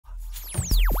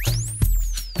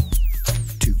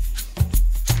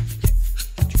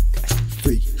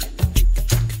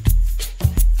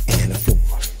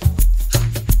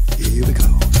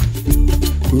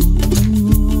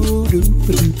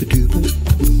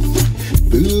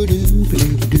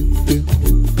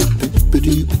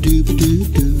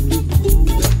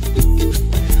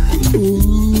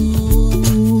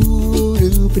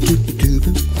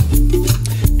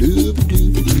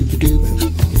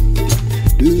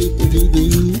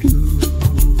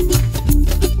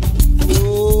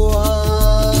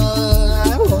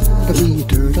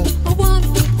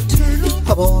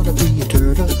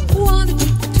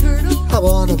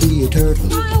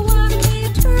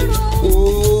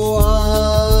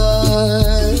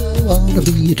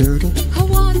wanna be a turtle. I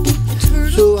wanna be a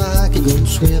turtle. So I can go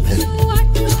swimming So I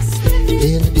can go swimming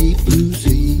in the deep blue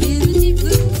sea. in the deep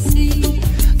blue sea.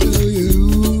 Do you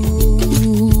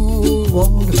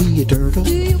wanna be a turtle?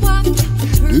 Do you wanna be a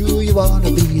turtle? Do you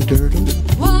wanna be a turtle?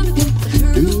 Wanna be a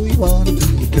turtle? Do you wanna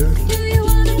be a turtle? Do you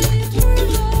wanna be a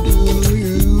turtle?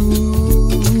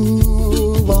 Do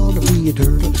you wanna be a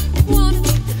turtle? Wanna be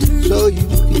a turtle? So you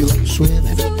can go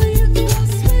swimming So you can go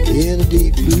swimming in the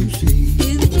deep blue sea.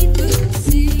 in the deep blue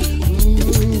sea.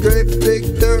 Great big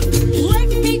turtles, Great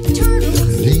big turtles,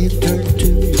 little turtle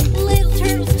too. little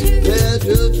turtles too. They're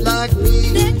just like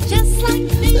me, They're just like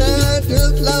me, they're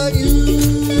just like you.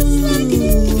 just like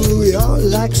you. We all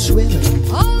like swimming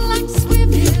All like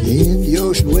swimming in the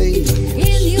ocean waves. in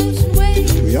the ocean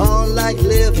waves. We all like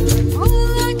living All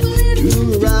like living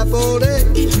to a ripe old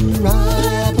age, to a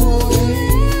ripe old age.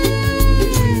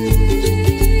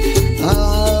 I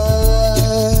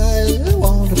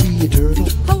wanna be a turtle.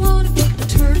 I wanna be a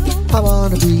turtle. I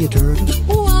wanna be a turtle.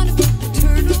 Wanna be a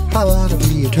turtle. I wanna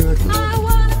be a turtle. I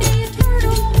wanna be a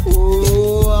turtle.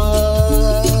 Oh, I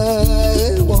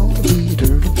wanna be a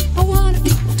turtle. I wanna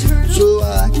be a turtle. So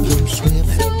I can go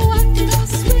swimming So I can go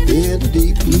swimming in the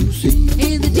deep blue sea.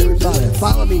 in the deep blue Everybody, sea.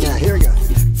 follow me now. Here we go.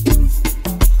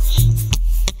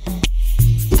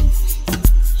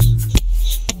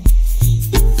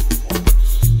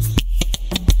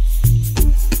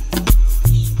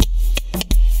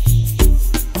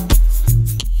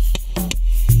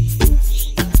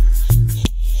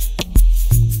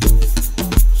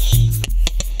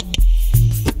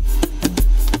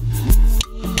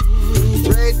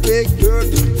 Great big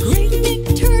turtle, Great big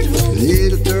turtles,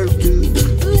 little turtle too.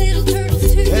 little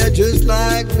turtles too. They're just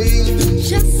like me,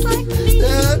 Just like me,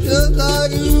 they're just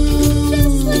like you.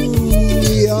 just like you.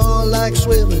 We all like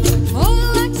swimming All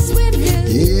like swimming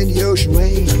in the ocean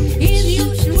waves. in the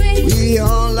ocean waves. We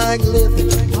all like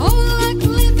living All like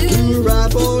living to a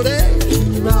ripe old age,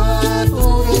 to a ripe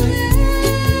old age.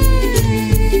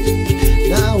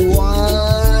 Now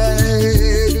why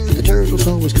do the turtles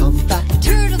always come back?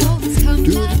 Turtles always come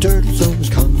Do the back. turtles always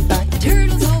come back?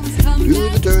 Turtles always come Do the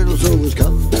back. turtles always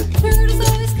come back? Turtles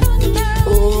always come back.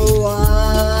 Oh,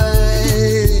 why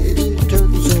do the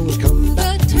turtles always come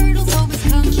back? The turtles always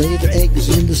come To lay back. their eggs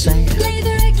in the sand Lay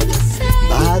their eggs in the sand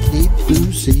by the deep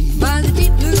blue sea. by the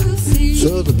deep blue sea.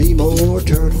 So there'll be more So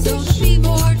turtles there'll be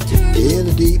more turtles in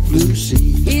the deep blue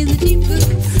sea. in the deep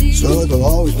blue sea. So there'll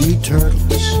always be turtles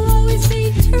There'll always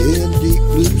be turtles in the deep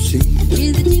blue sea.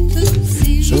 in the deep blue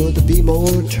sea. So there'll be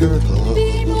more turtles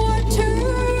Be more turtles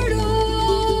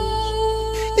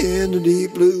in the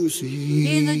deep blue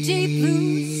sea. in the deep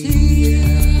blue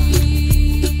sea.